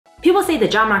People say the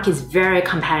job market is very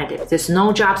competitive. There's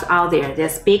no jobs out there.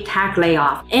 There's big tech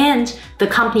layoff, and the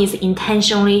companies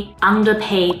intentionally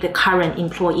underpay the current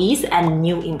employees and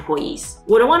new employees.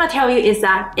 What I want to tell you is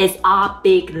that it's all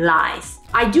big lies.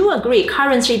 I do agree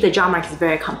currently the job market is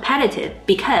very competitive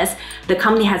because the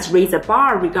company has raised the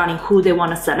bar regarding who they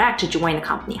want to select to join the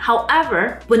company.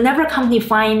 However, whenever a company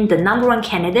finds the #1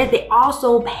 candidate, they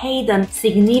also pay them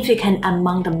significant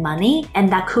amount of money, and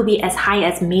that could be as high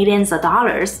as millions of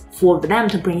dollars for them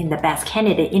to bring in the best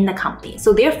candidate in the company.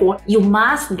 So therefore, you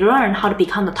must learn how to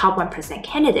become the top 1%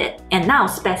 candidate. And now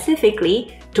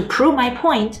specifically, to prove my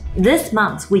point, this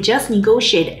month we just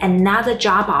negotiated another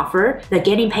job offer that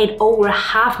getting paid over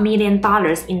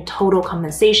 $500,000 in total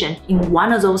compensation in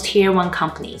one of those tier 1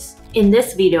 companies. In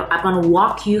this video, I'm going to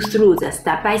walk you through the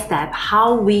step-by-step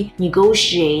how we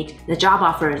negotiate the job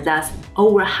offer that's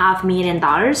over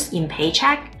 $500,000 in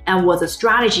paycheck, and what the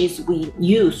strategies we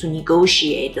use to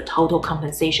negotiate the total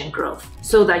compensation growth,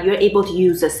 so that you're able to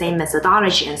use the same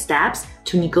methodology and steps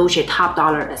to negotiate top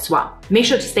dollar as well. Make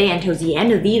sure to stay until the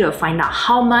end of the video to find out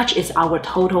how much is our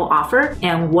total offer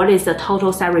and what is the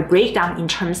total salary breakdown in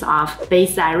terms of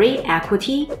base salary,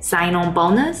 equity, sign-on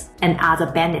bonus, and other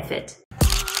benefits.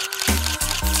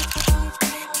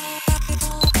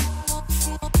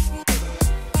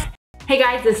 Hey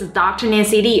guys, this is Dr.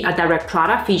 Nancy Lee, a direct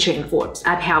product featured in Forbes.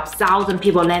 I've helped thousands of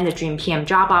people land the dream PM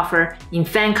job offer in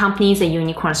FAANG companies and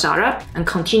unicorn startup and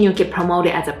continue to get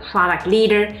promoted as a product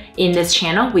leader. In this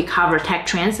channel, we cover tech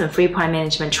trends and free product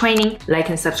management training. Like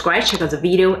and subscribe, check out the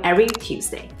video every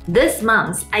Tuesday. This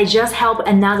month, I just helped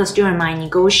another student of mine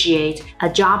negotiate a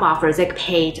job offer that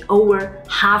paid over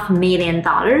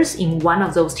 $500,000 in one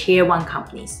of those tier 1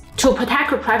 companies. To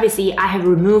protect her privacy, I have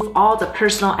removed all the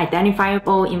personal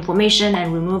identifiable information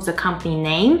and removed the company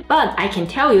name. But I can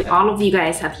tell you, all of you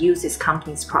guys have used this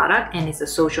company's product, and it's a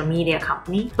social media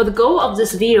company. But the goal of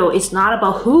this video is not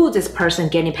about who this person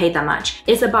getting paid that much.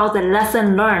 It's about the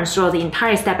lesson learned through the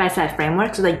entire step-by-step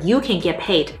framework so that you can get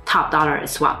paid top dollar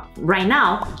as well. Right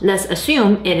now, let's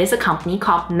assume it is a company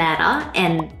called Meta,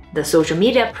 and the social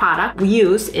media product we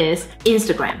use is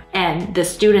Instagram, and the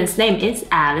student's name is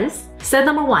Alice. Step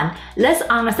number 1, let's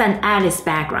understand Alice's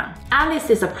background. Alice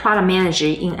is a product manager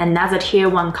in another tier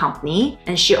 1 company,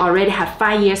 and she already had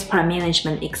 5 years product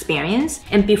management experience.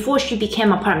 And before she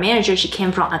became a product manager, she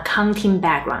came from accounting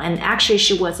background, and actually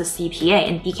she was a CPA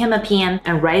and became a PM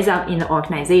and rise up in the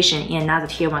organization in another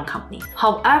tier 1 company.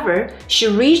 However, she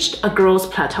reached a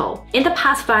growth plateau. In the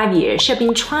past 5 years, she had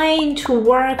been trying to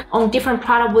work on different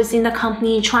products within the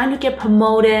company, trying to get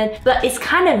promoted, but it's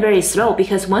kind of very slow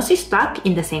because once you're stuck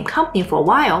in the same company for a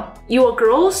while, your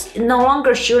growth no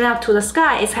longer shooting up to the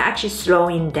sky, it's actually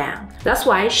slowing down. That's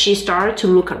why she started to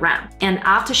look around. And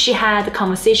after she had a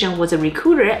conversation with a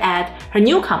recruiter at her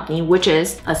new company, which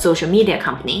is a social media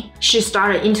company, she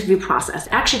started interview process.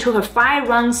 It actually took her 5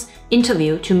 rounds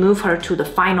interview to move her to the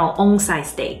final on-site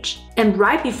stage. And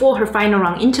right before her final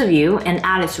round interview, and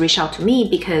Alice reached out to me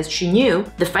because she knew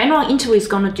the final round interview is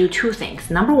going to do 2 things.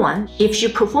 Number 1, if she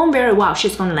performed very well,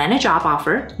 she's going to land a job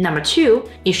offer. Number 2,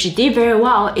 if she did very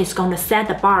well, it's going to set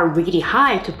the bar really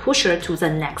high to push her to the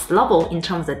next level in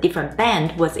terms of different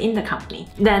band within the company.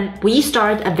 Then we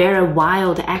started a very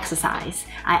wild exercise.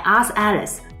 I asked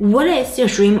Alice, what is your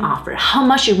dream offer? How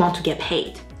much you want to get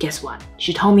paid? Guess what?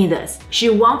 She told me this. She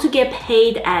wants to get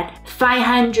paid at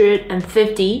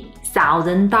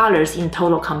 $550,000 in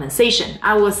total compensation.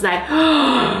 I was like,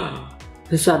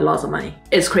 this is lots of money.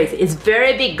 It's crazy. It's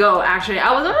very big goal actually.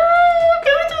 I was like,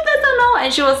 can we do this or no?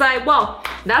 And she was like, well,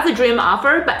 that's a dream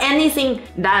offer, but anything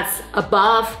that's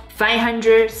above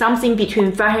 500, something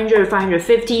between 500 and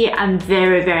 550, I'm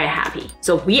very, very happy.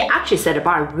 So we actually set the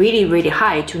bar really, really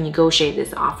high to negotiate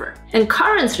this offer. And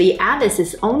currently, Alice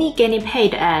is only getting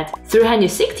paid at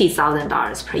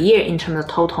 $360,000 per year in terms of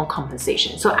total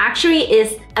compensation. So actually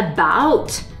it's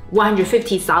about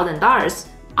 $150,000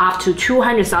 up to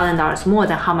 $200,000 more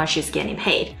than how much she's getting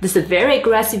paid. This is a very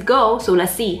aggressive goal, so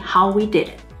let's see how we did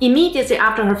it. Immediately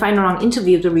after her final round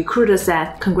interview, the recruiter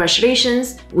said,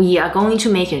 congratulations, we are going to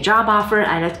make a job offer.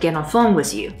 I'd like to get on the phone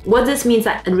with you. What this means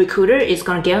that the recruiter is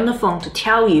going to get on the phone to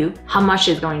tell you how much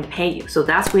she's going to pay you. So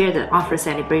that's where the offer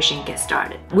celebration gets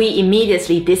started. We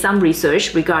immediately did some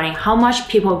research regarding how much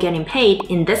people are getting paid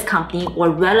in this company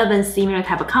or relevant similar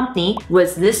type of company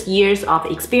with this years of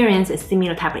experience and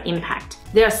similar type of impact.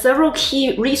 There are several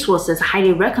key resources I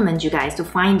highly recommend you guys to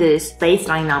find these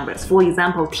baseline numbers. For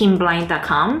example,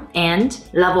 teamblind.com and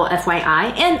Level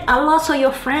FYI, and a lot of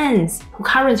your friends who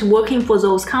currently working for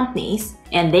those companies,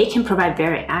 and they can provide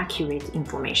very accurate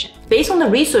information. Based on the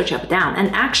research I've done,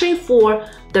 and actually for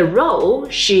the role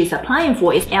she's applying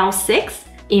for is L6,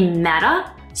 in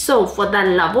Meta. So for that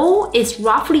level, it's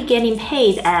roughly getting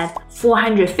paid at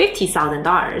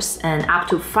 $450,000 and up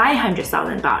to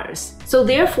 $500,000. So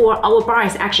therefore, our bar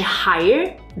is actually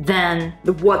higher than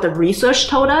what the research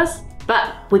told us,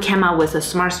 but we came up with a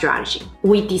smart strategy.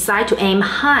 We decide to aim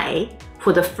high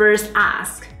for the first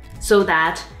ask so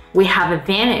that we have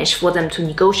advantage for them to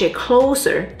negotiate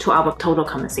closer to our total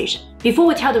compensation. Before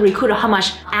we tell the recruiter how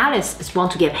much Alice is want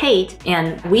to get paid,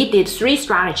 and we did 3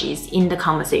 strategies in the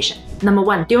conversation. Number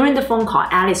 1, during the phone call,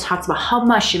 Alice talks about how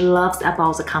much she loves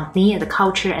about the company and the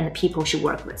culture and the people she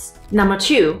works with. Number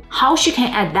 2, how she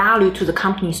can add value to the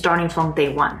company starting from day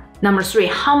 1. Number 3,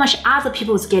 how much other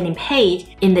people is getting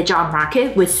paid in the job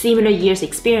market with similar years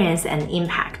experience and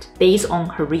impact based on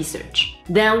her research.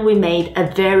 Then we made a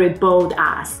very bold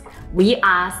ask. We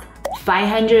asked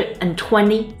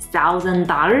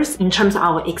 $520,000 in terms of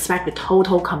our expected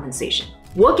total compensation.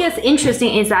 What gets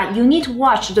interesting is that you need to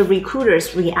watch the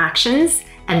recruiters' reactions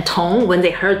and tone when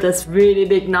they heard this really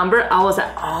big number. I was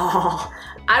like, oh,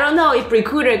 I don't know if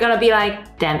recruiter gonna be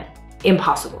like, damn,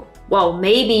 impossible. Well,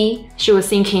 maybe she was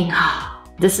thinking,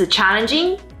 this is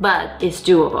challenging, but it's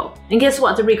doable. And guess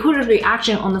what? The recruiter's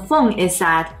reaction on the phone is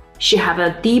that she had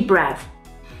a deep breath.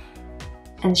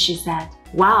 And she said,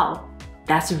 wow,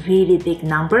 that's a really big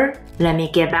number. Let me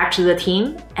get back to the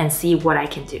team and see what I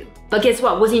can do. But guess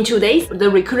what? Within 2 days, the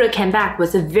recruiter came back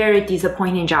with a very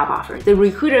disappointing job offer. The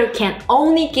recruiter can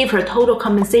only give her total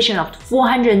compensation of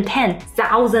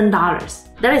 $410,000.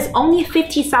 That is only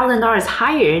 $50,000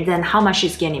 higher than how much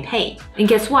she's getting paid. And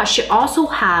guess what? She also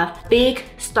have big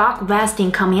stock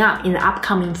vesting coming up in the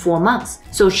upcoming 4 months.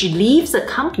 So she leaves the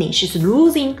company, she's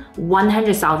losing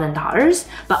 $100,000,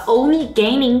 but only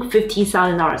gaining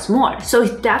 $50,000 more. So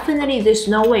definitely there's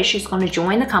no way she's gonna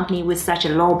join the company with such a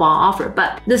low ball offer,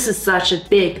 but this is such a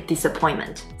big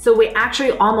disappointment. So we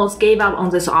actually almost gave up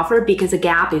on this offer because the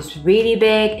gap is really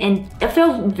big, and it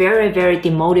felt very, very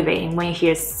demotivating when you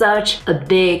hear such a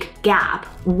big gap,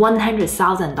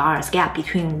 $100,000 gap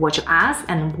between what you ask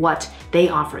and what they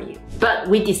offer you. But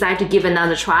we decided to give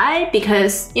another try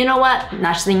because, you know what,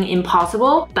 nothing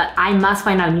impossible, but I must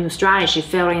find out a new strategy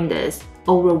filling this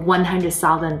over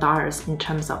 $100,000 in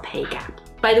terms of pay gap.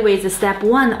 By the way, the step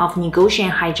 1 of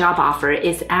negotiating high job offer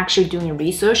is actually doing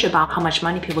research about how much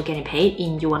money people are getting paid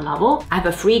in your level. I have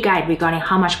a free guide regarding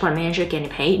how much product manager getting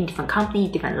paid in different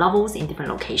companies, different levels, in different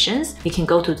locations. You can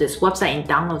go to this website and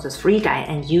download this free guide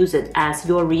and use it as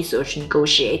your research to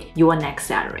negotiate your next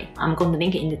salary. I'm going to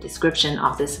link it in the description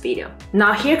of this video.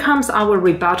 Now here comes our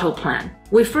rebuttal plan.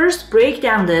 We first break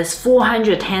down this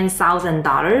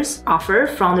 $410,000 offer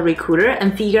from the recruiter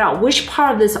and figure out which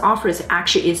part of this offer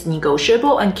actually is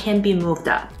negotiable and can be moved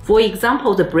up. For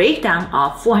example, the breakdown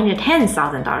of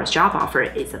 $410,000 job offer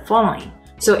is the following.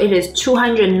 So it is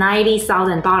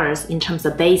 $290,000 in terms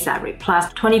of base salary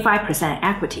plus 25%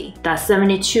 equity. That's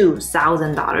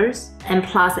 $72,000, and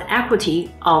plus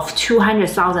equity of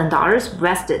 $200,000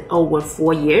 vested over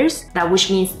 4 years. That which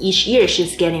means each year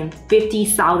she's getting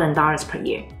 $50,000 per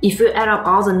year. If you add up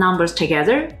all the numbers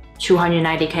together,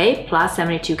 290K plus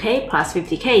 72K plus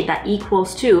 50K, that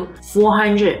equals to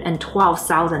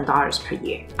 $412,000 per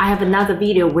year. I have another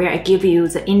video where I give you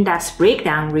the in-depth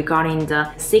breakdown regarding the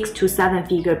 6 to 7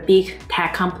 figure big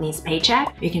tech companies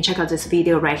paycheck. You can check out this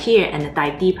video right here and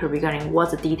dive deeper regarding what's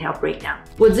the detailed breakdown.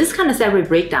 With this kind of salary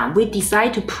breakdown, we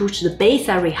decide to push the base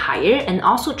salary higher and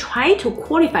also try to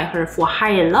qualify her for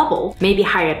higher level, maybe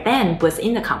higher band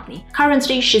within the company.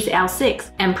 Currently, she's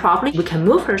L6 and probably we can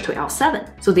move her to L7.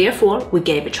 So therefore, we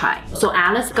gave it a try. So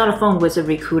Alice got a phone with a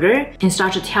recruiter and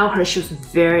started to tell her she was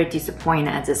very disappointed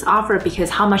at this offer because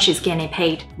how much she's getting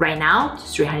paid right now,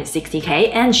 $360K,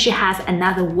 and she has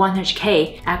another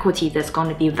 $100K equity that's going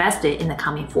to be vested in the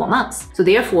coming 4 months. So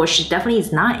therefore, she definitely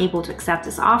is not able to accept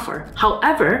this offer.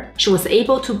 However, she was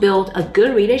able to build a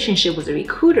good relationship with the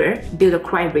recruiter, build a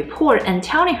correct rapport, and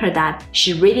telling her that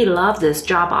she really loves this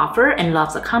job offer and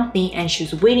loves the company, and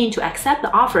she's willing to accept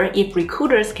the offer if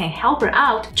recruiters can help her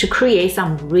out to create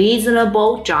some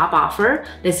reasonable job offer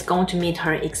that's going to meet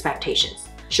her expectations.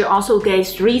 She also gave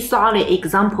 3 solid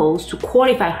examples to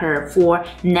qualify her for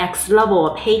next level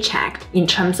of paycheck in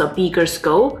terms of bigger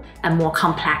scope and more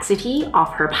complexity of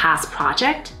her past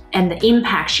project and the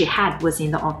impact she had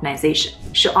within the organization.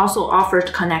 She also offered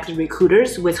to connect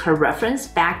recruiters with her reference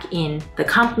back in the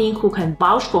company who can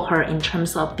vouch for her in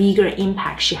terms of bigger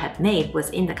impact she had made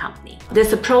within the company.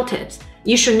 There's a pro tips.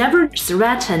 You should never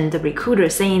threaten the recruiter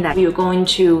saying that you're going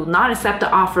to not accept the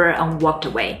offer and walk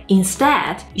away.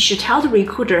 Instead, you should tell the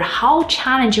recruiter how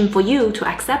challenging for you to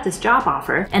accept this job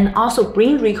offer and also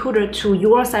bring the recruiter to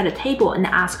your side of the table and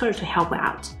ask her to help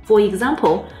out. For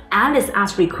example, Alice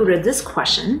asked recruiter this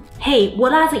question: hey,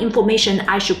 what are the information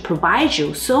I should provide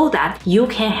you so that you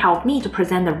can help me to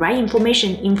present the right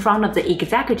information in front of the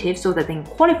executive so that they can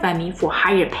qualify me for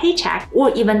higher paycheck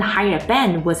or even higher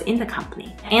band within the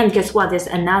company? And guess what? There's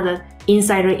another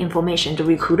insider information. The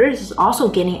recruiter is also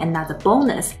getting another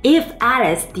bonus if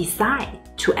Alice decides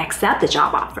to accept the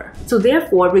job offer. So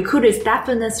therefore, recruiter is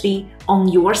definitely on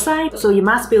your side, so you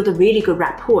must build a really good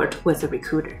rapport with the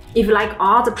recruiter. If you like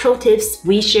all the pro tips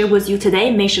we share with you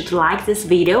today, make sure to like this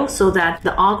video so that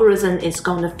the algorithm is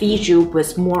going to feed you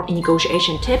with more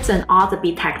negotiation tips and all the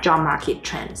big tech job market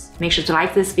trends. Make sure to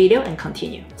like this video and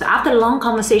continue. So after a long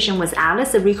conversation with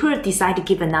Alice, the recruiter decided to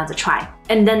give another try.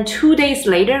 And then 2 days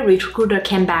later, recruiter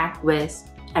came back with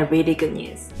a really good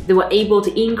news. They were able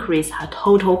to increase her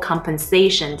total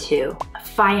compensation to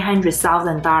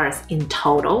 $500,000 in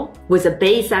total, with a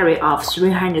base salary of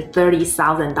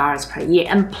 $330,000 per year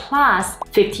and plus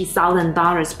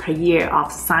 $50,000 per year of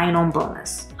sign-on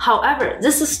bonus. However,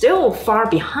 this is still far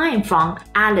behind from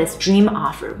Alice's dream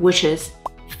offer, which is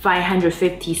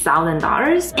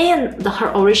 $550,000, and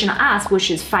her original ask, which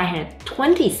is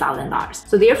 $520,000.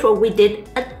 So therefore, we did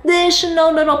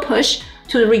additional little push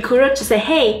to the recruiter to say,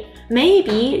 hey,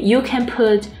 maybe you can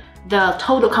put the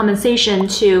total compensation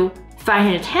to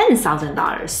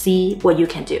 $510,000. See what you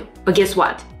can do. But guess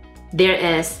what? There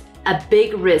is a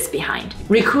big risk behind.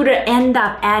 Recruiter end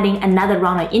up adding another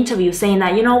round of interview saying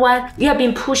that, you know what, you have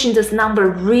been pushing this number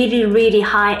really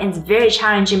high and it's very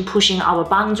challenging pushing our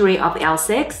boundary of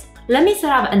L6. Let me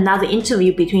set up another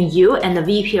interview between you and the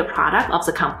VP of product of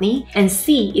the company and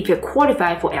see if you're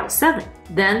qualified for L7.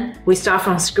 Then we start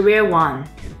from square one.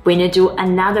 We need to do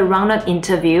another round of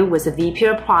interview with the VP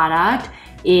of product.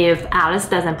 If Alice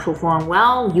doesn't perform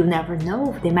well, you never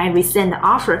know. They might rescind the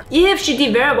offer. If she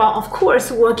did very well, of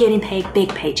course, we're getting paid big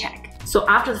paycheck. So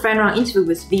after the final round interview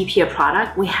with VP of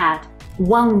product, we had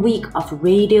 1 week of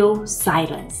radio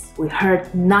silence. We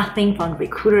heard nothing from the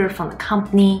recruiter, from the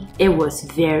company. It was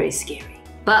very scary.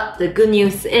 But the good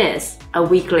news is, a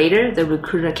week later, the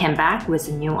recruiter came back with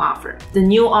a new offer. The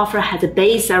new offer had a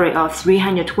base salary of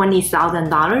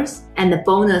 $320,000 and a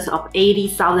bonus of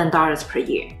 $80,000 per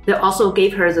year. They also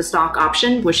gave her the stock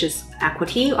option, which is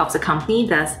equity of the company.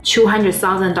 That's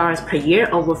 $200,000 per year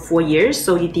over 4 years.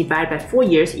 So you divide by 4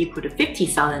 years, equal to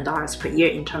 $50,000 per year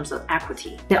in terms of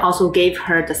equity. They also gave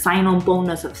her the sign-on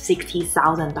bonus of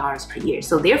 $60,000 per year.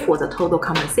 So therefore, the total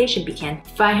compensation became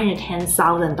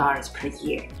 $510,000 per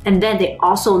year. And then they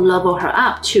also leveled her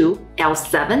up to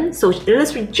L7. So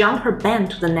let's jump her band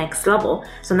to the next level.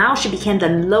 So now she became the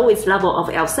lowest level of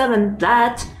L7,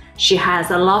 that she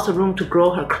has a lot of room to grow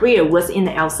her career within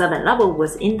the L7 level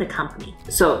within the company.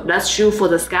 So let's shoot for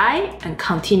the sky and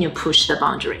continue push the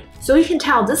boundary. So you can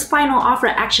tell this final offer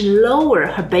actually lowered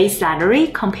her base salary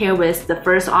compared with the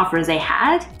first offer they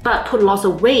had, but put lots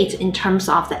of weight in terms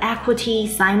of the equity,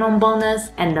 sign-on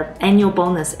bonus, and the annual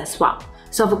bonus as well.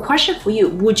 So I have a question for you.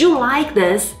 Would you like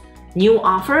this new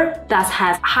offer that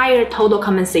has higher total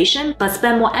compensation but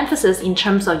spend more emphasis in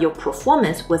terms of your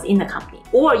performance within the company?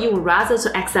 Or you would rather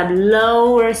to accept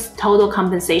lower total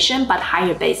compensation but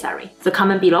higher base salary? So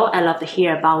comment below. I'd love to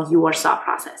hear about your thought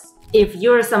process. If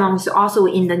you're someone who's also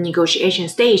in the negotiation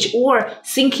stage or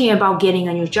thinking about getting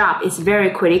a new job, it's very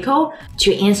critical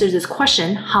to answer this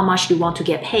question: how much do you want to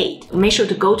get paid? Make sure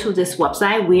to go to this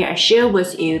website where I share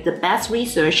with you the best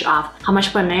research of how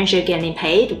much per manager getting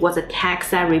paid, what's the tax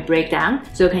salary breakdown,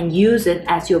 so you can use it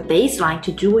as your baseline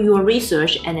to do your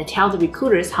research and tell the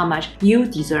recruiters how much you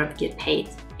deserve to get paid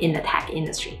in the tech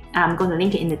industry. I'm going to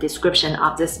link it in the description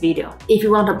of this video. If you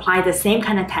want to apply the same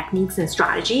kind of techniques and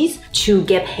strategies to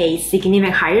get paid significantly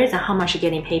higher than how much you're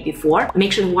getting paid before,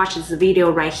 make sure to watch this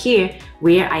video right here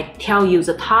where I tell you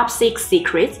the top 6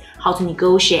 secrets how to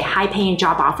negotiate high-paying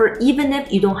job offer even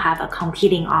if you don't have a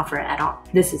competing offer at all.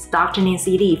 This is Dr.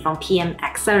 Nancy Lee from PM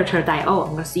Accelerator.io.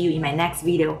 I'm going to see you in my next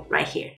video right here.